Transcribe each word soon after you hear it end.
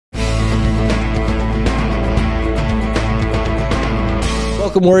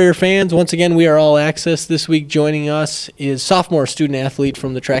Welcome, Warrior fans. Once again, we are All Access. This week joining us is sophomore student athlete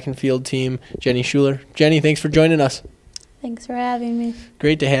from the track and field team, Jenny Schuler. Jenny, thanks for joining us. Thanks for having me.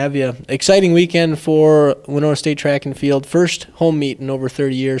 Great to have you. Exciting weekend for Winona State track and field. First home meet in over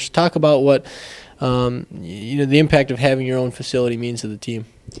 30 years. Talk about what the impact of having your own facility means to the team.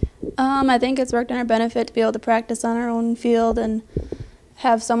 I think it's worked in our benefit to be able to practice on our own field and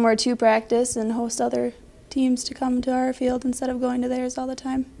have somewhere to practice and host other teams to come to our field instead of going to theirs all the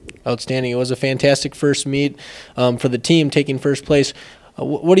time. Outstanding. It was a fantastic first meet for the team taking first place.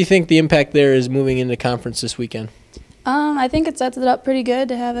 What do you think the impact there is moving into conference this weekend? I think it sets it up pretty good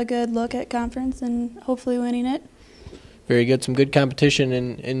to have a good look at conference and hopefully winning it. Very good. Some good competition.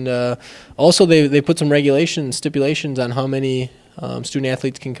 And also they put some regulations, stipulations on how many student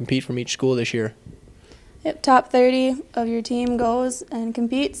athletes can compete from each school this year. Yep, top 30 of your team goes and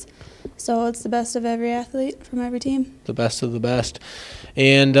competes. So it's the best of every athlete from every team. The best of the best.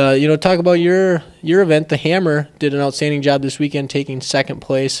 And, talk about your event. The Hammer did an outstanding job this weekend taking second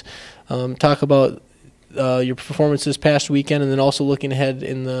place. Talk about your performance this past weekend and then also looking ahead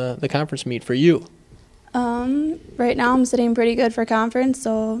in the conference meet for you. Right now I'm sitting pretty good for conference,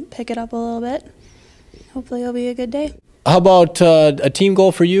 so pick it up a little bit. Hopefully it'll be a good day. How about a team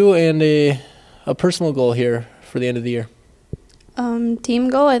goal for you and a personal goal here for the end of the year? Team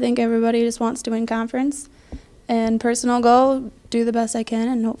goal, I think everybody just wants to win conference. And personal goal, do the best I can,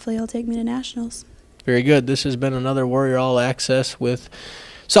 and hopefully it'll take me to nationals. Very good. This has been another Warrior All Access with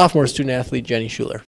sophomore student athlete Jenny Schuler.